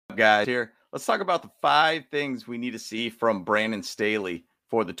Guys, here. Let's talk about the 5 things we need to see from Brandon Staley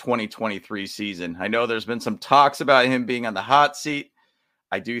for the 2023 season. I know there's been some talks about him being on the hot seat.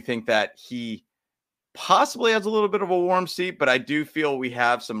 I do think that he possibly has a little bit of a warm seat, but I do feel we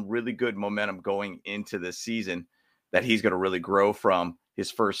have some really good momentum going into this season that he's going to really grow from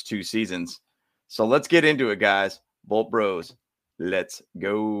his first 2 seasons. So let's get into it, guys. Bolt Bros, let's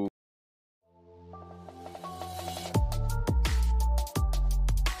go.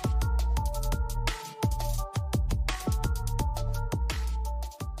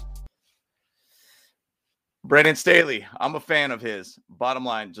 Brandon Staley, I'm a fan of his. Bottom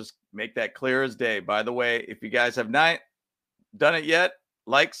line, just make that clear as day. By the way, if you guys have not done it yet,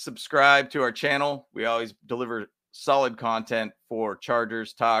 like, subscribe to our channel. We always deliver solid content for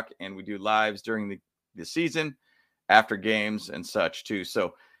Chargers talk, and we do lives during the season, after games and such too.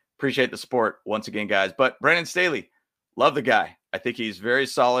 So appreciate the support once again, guys. But Brandon Staley, love the guy. I think he's very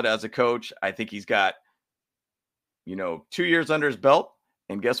solid as a coach. I think he's got, 2 years under his belt.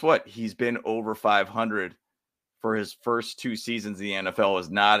 And guess what? He's been over 500 for his first 2 seasons in the NFL. Is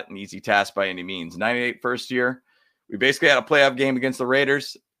not an easy task by any means. 98 first year. We basically had a playoff game against the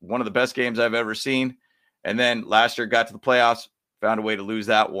Raiders, one of the best games I've ever seen. And then last year got to the playoffs, found a way to lose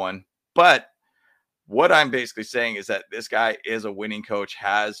that one. But what I'm basically saying is that this guy is a winning coach,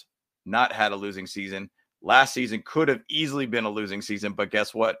 has not had a losing season. Last season could have easily been a losing season, but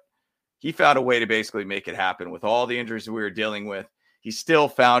guess what? He found a way to basically make it happen. With all the injuries we were dealing with, he still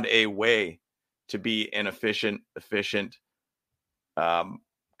found a way to be an efficient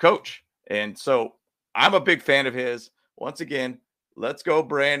coach. And so I'm a big fan of his. Once again, let's go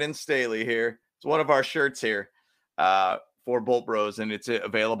Brandon Staley here. It's one of our shirts here for Bolt Bros, and it's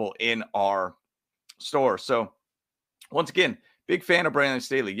available in our store. So once again, big fan of Brandon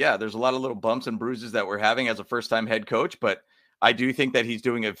Staley. Yeah, there's a lot of little bumps and bruises that we're having as a first-time head coach, but I do think that he's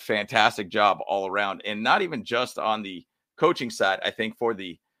doing a fantastic job all around, and not even just on the coaching side. I think for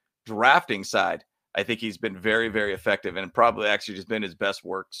the drafting side, I think he's been very, very effective, and probably actually just been his best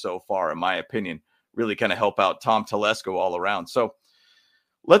work so far, in my opinion. Really kind of help out Tom Telesco all around. So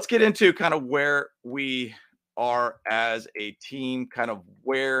let's get into kind of where we are as a team, kind of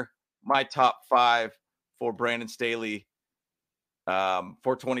where my top 5 for Brandon Staley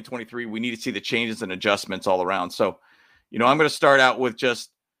for 2023. We need to see the changes and adjustments all around. So, I'm going to start out with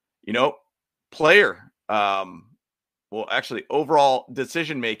just, player, actually overall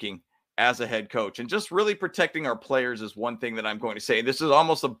decision-making as a head coach, and just really protecting our players is one thing that I'm going to say. This is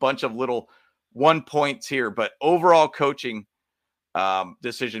almost a bunch of little 1 points here, but overall coaching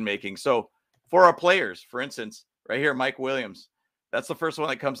decision-making. So for our players, for instance, right here, Mike Williams, that's the first one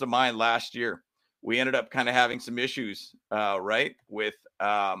that comes to mind. Last year, we ended up kind of having some issues, right, with,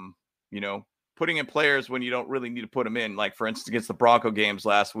 putting in players when you don't really need to put them in. Like, for instance, against the Bronco games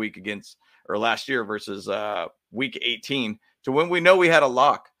last year versus week 18, to when we know we had a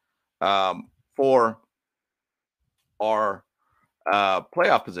lock for our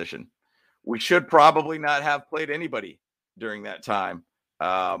playoff position. We should probably not have played anybody during that time.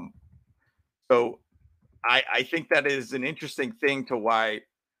 So I think that is an interesting thing to why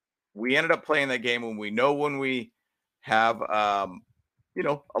we ended up playing that game when we have, a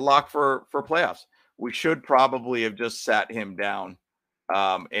lock for playoffs. We should probably have just sat him down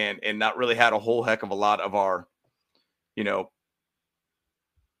and not really had a whole heck of a lot of our,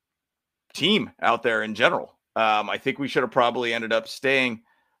 team out there in general. I think we should have probably ended up staying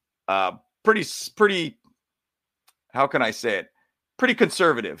pretty, how can I say it? Pretty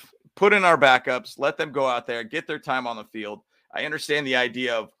conservative. Put in our backups, let them go out there, get their time on the field. I understand the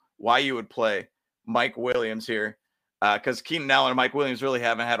idea of why you would play Mike Williams here, because Keenan Allen and Mike Williams really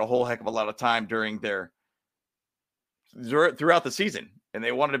haven't had a whole heck of a lot of time throughout the season. And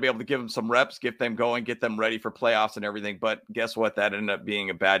they wanted to be able to give them some reps, get them going, get them ready for playoffs and everything. But guess what? That ended up being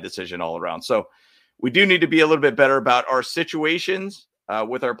a bad decision all around. So we do need to be a little bit better about our situations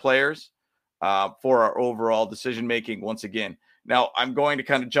with our players for our overall decision-making once again. Now, I'm going to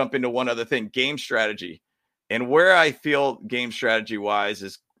kind of jump into one other thing, game strategy. And where I feel game strategy-wise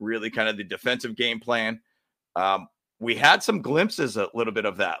is really kind of the defensive game plan. We had some glimpses, a little bit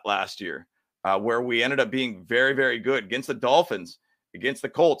of that last year, where we ended up being very, very good against the Dolphins, against the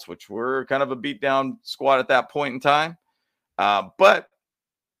Colts, which were kind of a beat-down squad at that point in time. But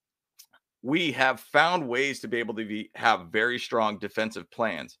we have found ways to be able to have very strong defensive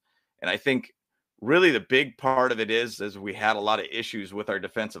plans. And I think really the big part of it is we had a lot of issues with our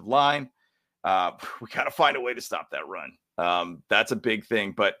defensive line. We got to find a way to stop that run. That's a big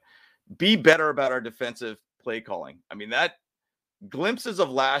thing, but be better about our defensive play calling. I mean, that glimpses of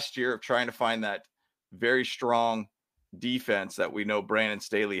last year of trying to find that very strong defense that we know Brandon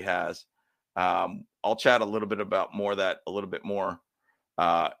Staley has. I'll chat a little bit about more of that a little bit more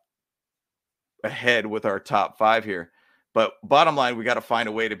uh, ahead with our top five here. But bottom line, we got to find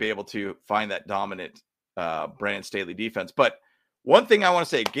a way to be able to find that dominant Brandon Staley defense. But one thing I want to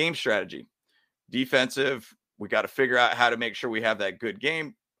say, game strategy, defensive, we got to figure out how to make sure we have that good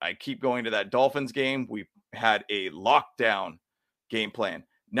game. I keep going to that Dolphins game. We had a lockdown game plan.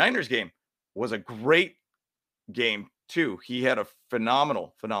 Niners game was a great game too. He had a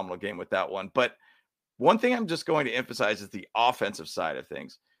phenomenal game with that one. But one thing I'm just going to emphasize is the offensive side of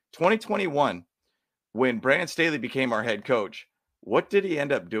things. 2021, when Brandon Staley became our head coach, what did he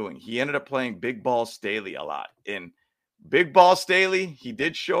end up doing? He ended up playing Big Ball Staley a lot. In Big Ball Staley, he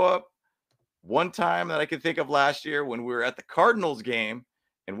did show up one time that I can think of last year when we were at the Cardinals game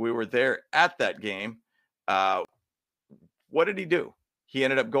and we were there at that game. What did he do? He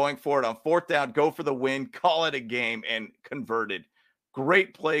ended up going for it on fourth down, go for the win, call it a game, and converted.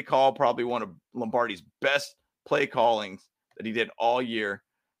 Great play call, probably one of Lombardi's best play callings that he did all year.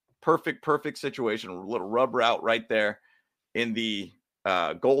 Perfect situation. A little rub route right there in the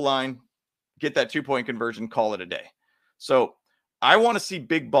goal line. Get that 2-point conversion, call it a day. So I want to see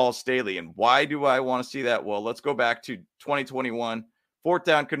Big Ball Staley. And why do I want to see that? Well, let's go back to 2021. Fourth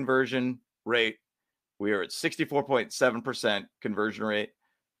down conversion rate. We are at 64.7% conversion rate.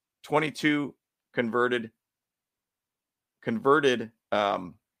 22 converted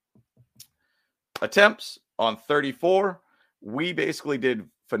attempts on 34. We basically did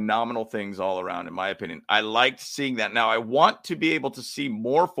phenomenal things all around, in my opinion. I liked seeing that. Now, I want to be able to see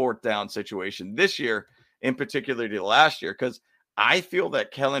more fourth down situation this year, in particular to last year, because I feel that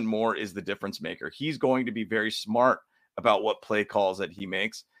Kellen Moore is the difference maker. He's going to be very smart about what play calls that he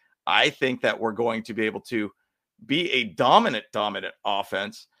makes. I think that we're going to be able to be a dominant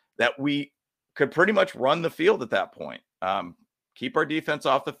offense that we could pretty much run the field at that point. Keep our defense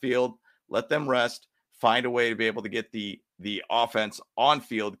off the field, let them rest, find a way to be able to get the offense on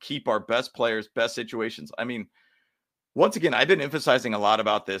field, keep our best players, best situations. I mean, once again, I've been emphasizing a lot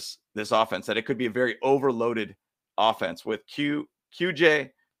about this offense, that it could be a very overloaded offense with QJ,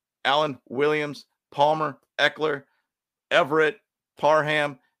 Allen, Williams, Palmer, Eckler, Everett,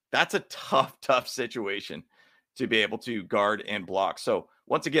 Parham. That's a tough situation to be able to guard and block. So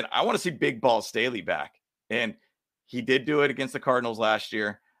once again, I want to see Big Ball Staley back. And he did do it against the Cardinals last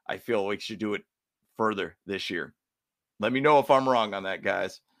year. I feel we should do it further this year. Let me know if I'm wrong on that,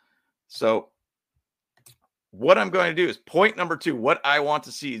 guys. So what I'm going to do is point number 2. What I want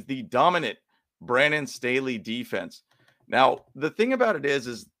to see is the dominant Brandon Staley defense. Now, the thing about it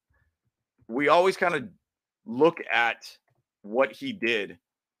is we always kind of look at what he did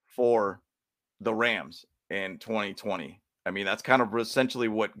for the Rams in 2020. I mean, that's kind of essentially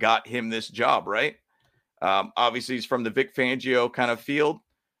what got him this job, right? Obviously, he's from the Vic Fangio kind of field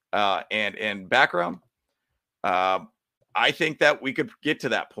and background. I think that we could get to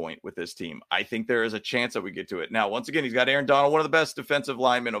that point with this team. I think there is a chance that we get to it. Now, once again, he's got Aaron Donald, one of the best defensive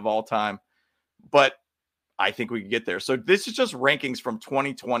linemen of all time, but I think we can get there. So this is just rankings from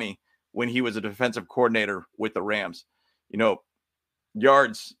 2020 when he was a defensive coordinator with the Rams. You know,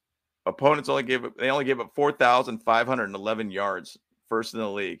 yards, opponents only gave up 4,511 yards, first in the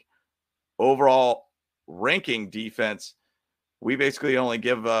league. Overall ranking defense, they only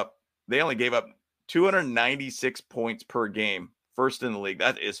gave up 296 points per game, first in the league.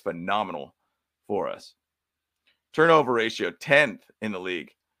 That is phenomenal for us. Turnover ratio, 10th in the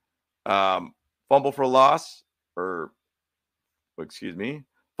league. Fumble loss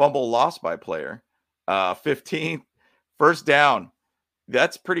by player, 15th. First down,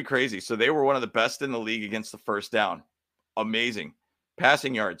 that's pretty crazy. So they were one of the best in the league against the first down. Amazing.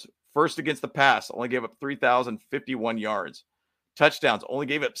 Passing yards, first against the pass, only gave up 3,051 yards. Touchdowns, only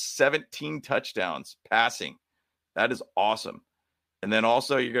gave up 17 touchdowns passing. That is awesome. And then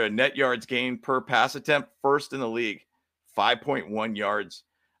also you got a net yards gained per pass attempt, first in the league, 5.1 yards.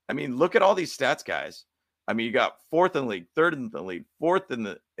 I mean, look at all these stats, guys. I mean, you got fourth in the league, third in the league, fourth in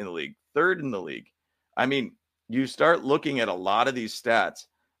the league, third in the league. I mean, you start looking at a lot of these stats.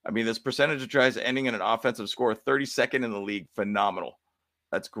 I mean, this percentage of tries ending in an offensive score, 32nd in the league, phenomenal.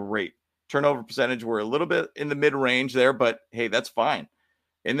 That's great. Turnover percentage, we're a little bit in the mid-range there, but hey, that's fine.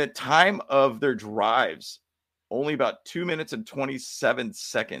 In the time of their drives, only about 2 minutes and 27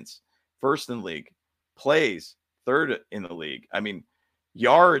 seconds, first in the league. Plays, third in the league. I mean,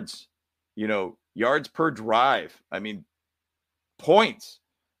 yards, yards per drive. I mean, points.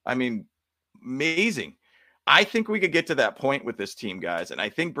 I mean, amazing. I think we could get to that point with this team, guys. And I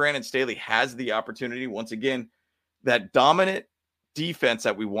think Brandon Staley has the opportunity, once again, that dominant defense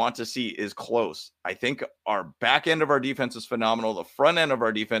that we want to see is close. I think our back end of our defense is phenomenal. The front end of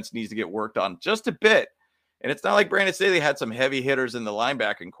our defense needs to get worked on just a bit. And it's not like Brandon Staley had some heavy hitters in the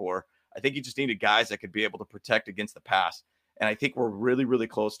linebacking core. I think he just needed guys that could be able to protect against the pass. And I think we're really, really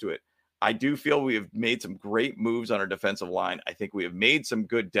close to it. I do feel we have made some great moves on our defensive line. I think we have made some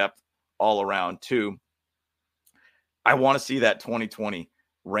good depth all around too. I want to see that 2020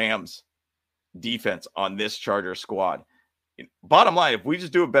 Rams defense on this Charger squad. Bottom line, if we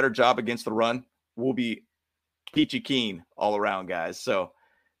just do a better job against the run, we'll be peachy keen all around, guys. So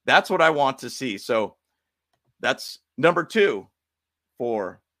that's what I want to see. So that's number 2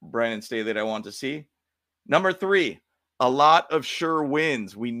 for Brandon Staley that I want to see. Number 3, a lot of sure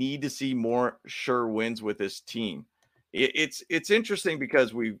wins. We need to see more sure wins with this team. It's interesting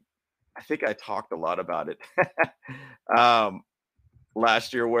because I think I talked a lot about it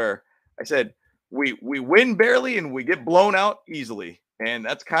last year, where I said we win barely and we get blown out easily. And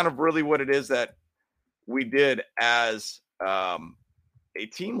that's kind of really what it is that we did as a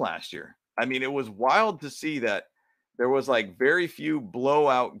team last year. I mean, it was wild to see that there was like very few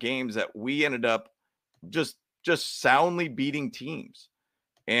blowout games that we ended up just soundly beating teams.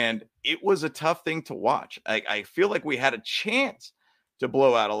 And it was a tough thing to watch. I feel like we had a chance to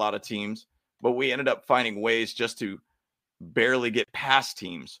blow out a lot of teams, but we ended up finding ways just to barely get past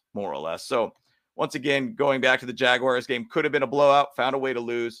teams, more or less. So once again, going back to the Jaguars game, could have been a blowout, found a way to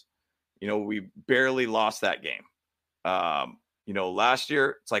lose. We barely lost that game. Last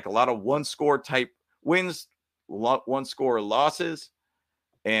year, it's like a lot of one score type wins, one score losses.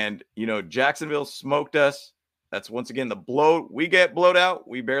 And, Jacksonville smoked us. That's once again the blow. We get blowed out.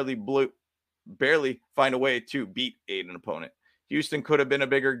 We barely find a way to beat an opponent. Houston could have been a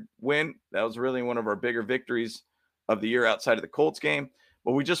bigger win. That was really one of our bigger victories of the year outside of the Colts game.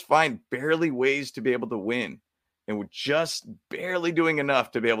 But we just find barely ways to be able to win. And we're just barely doing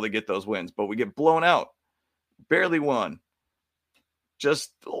enough to be able to get those wins. But we get blown out. Barely won.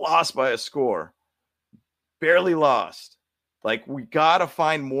 Just lost by a score. Barely lost. Like, we got to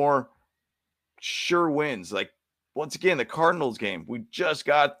find more sure wins. Like, once again, the Cardinals game, we just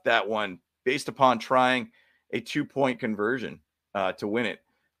got that one based upon trying a 2-point conversion to win it.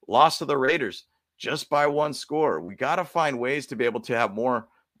 Lost to the Raiders just by one score. We got to find ways to be able to have more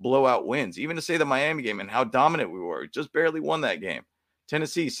blowout wins. Even to say the Miami game and how dominant we were, just barely won that game.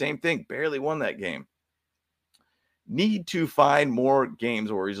 Tennessee, same thing, barely won that game. Need to find more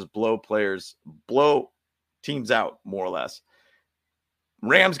games where we just blow teams out, more or less.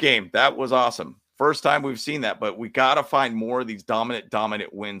 Rams game, that was awesome. First time we've seen that, but we got to find more of these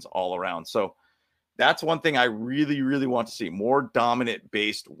dominant wins all around. So that's one thing I really, really want to see, more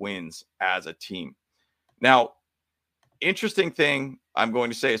dominant-based wins as a team. Now, interesting thing I'm going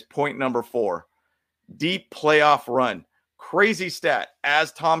to say is point number 4, deep playoff run. Crazy stat.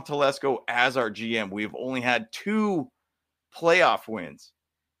 As Tom Telesco, as our GM, we've only had 2 playoff wins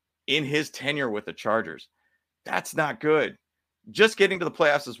in his tenure with the Chargers. That's not good. Just getting to the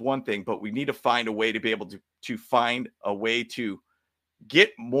playoffs is one thing, but we need to find a way to be able to find a way to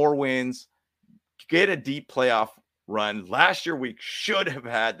get more wins, get a deep playoff run. Last year, we should have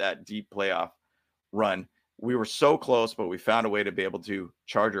had that deep playoff run. We were so close, but we found a way to be able to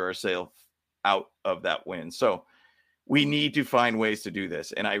charger ourselves out of that win. So we need to find ways to do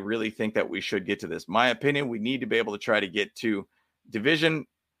this. And I really think that we should get to this. My opinion, we need to be able to try to get to division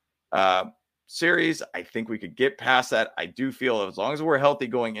series. I think we could get past that. I do feel as long as we're healthy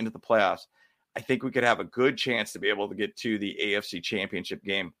going into the playoffs, I think we could have a good chance to be able to get to the AFC Championship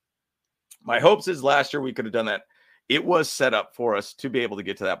game. My hopes is last year we could have done that. It was set up for us to be able to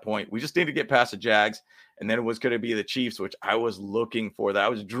get to that point. We just need to get past the Jags, and then it was going to be the Chiefs, which I was looking for that. I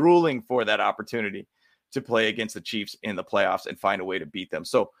was drooling for that opportunity to play against the Chiefs in the playoffs and find a way to beat them.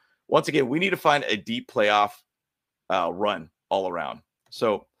 So once again, we need to find a deep playoff run all around.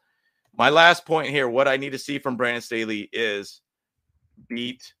 So my last point here, what I need to see from Brandon Staley is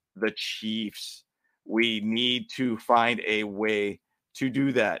beat the Chiefs. We need to find a way to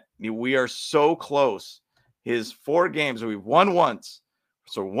do that. We are so close. His 4 games, we've won once.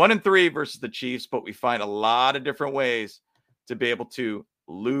 So 1-3 versus the Chiefs, but we find a lot of different ways to be able to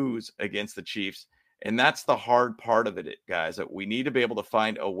lose against the Chiefs. And that's the hard part of it, guys, that we need to be able to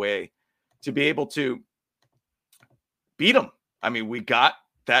find a way to be able to beat them. I mean,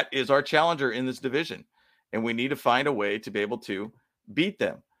 that is our challenger in this division, and we need to find a way to be able to beat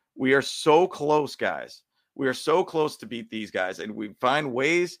them. We are so close, guys. We are so close to beat these guys, and we find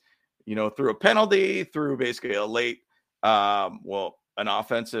ways, through a penalty, through basically a late, an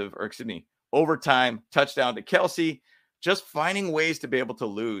overtime touchdown to Kelsey, just finding ways to be able to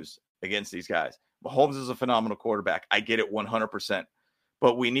lose against these guys. Mahomes is a phenomenal quarterback. I get it 100%.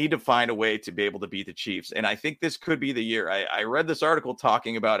 But we need to find a way to be able to beat the Chiefs. And I think this could be the year. I read this article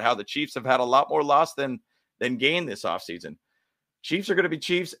talking about how the Chiefs have had a lot more loss than gain this offseason. Chiefs are going to be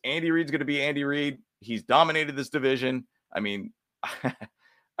Chiefs. Andy Reid's going to be Andy Reid. He's dominated this division. I mean, I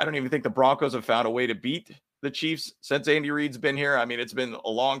don't even think the Broncos have found a way to beat the Chiefs since Andy Reid's been here. I mean, it's been a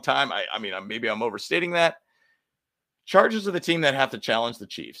long time. I mean, maybe I'm overstating that. Chargers are the team that have to challenge the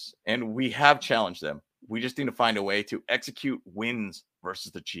Chiefs, and we have challenged them. We just need to find a way to execute wins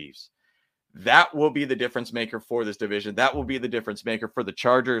versus the Chiefs. That will be the difference maker for this division. That will be the difference maker for the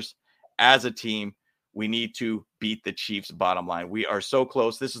Chargers as a team. We need to beat the Chiefs, bottom line. We are so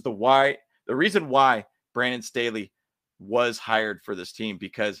close. This is the reason why Brandon Staley was hired for this team,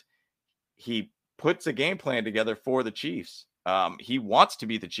 because he puts a game plan together for the Chiefs. He wants to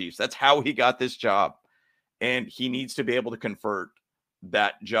beat the Chiefs. That's how he got this job. And he needs to be able to convert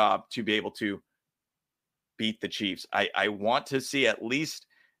that job to be able to beat the Chiefs. I want to see at least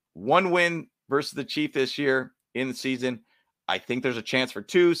one win versus the Chiefs this year in the season. I think there's a chance for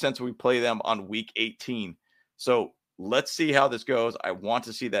two since we play them on week 18. So let's see how this goes. I want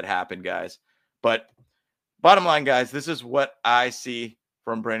to see that happen, guys. But bottom line, guys, this is what I see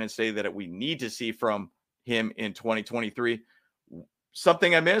from Brandon Staley that we need to see from him in 2023.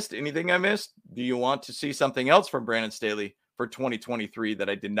 Something I missed? Anything I missed? Do you want to see something else from Brandon Staley for 2023 that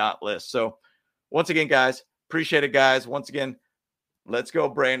I did not list? So once again, guys, appreciate it, guys. Once again, let's go,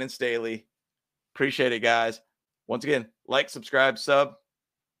 Brandon Staley. Appreciate it, guys. Once again, like, subscribe, sub.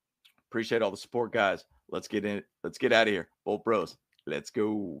 Appreciate all the support, guys. Let's get in. Let's get out of here. Bolt Bros. Let's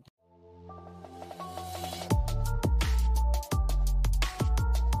go.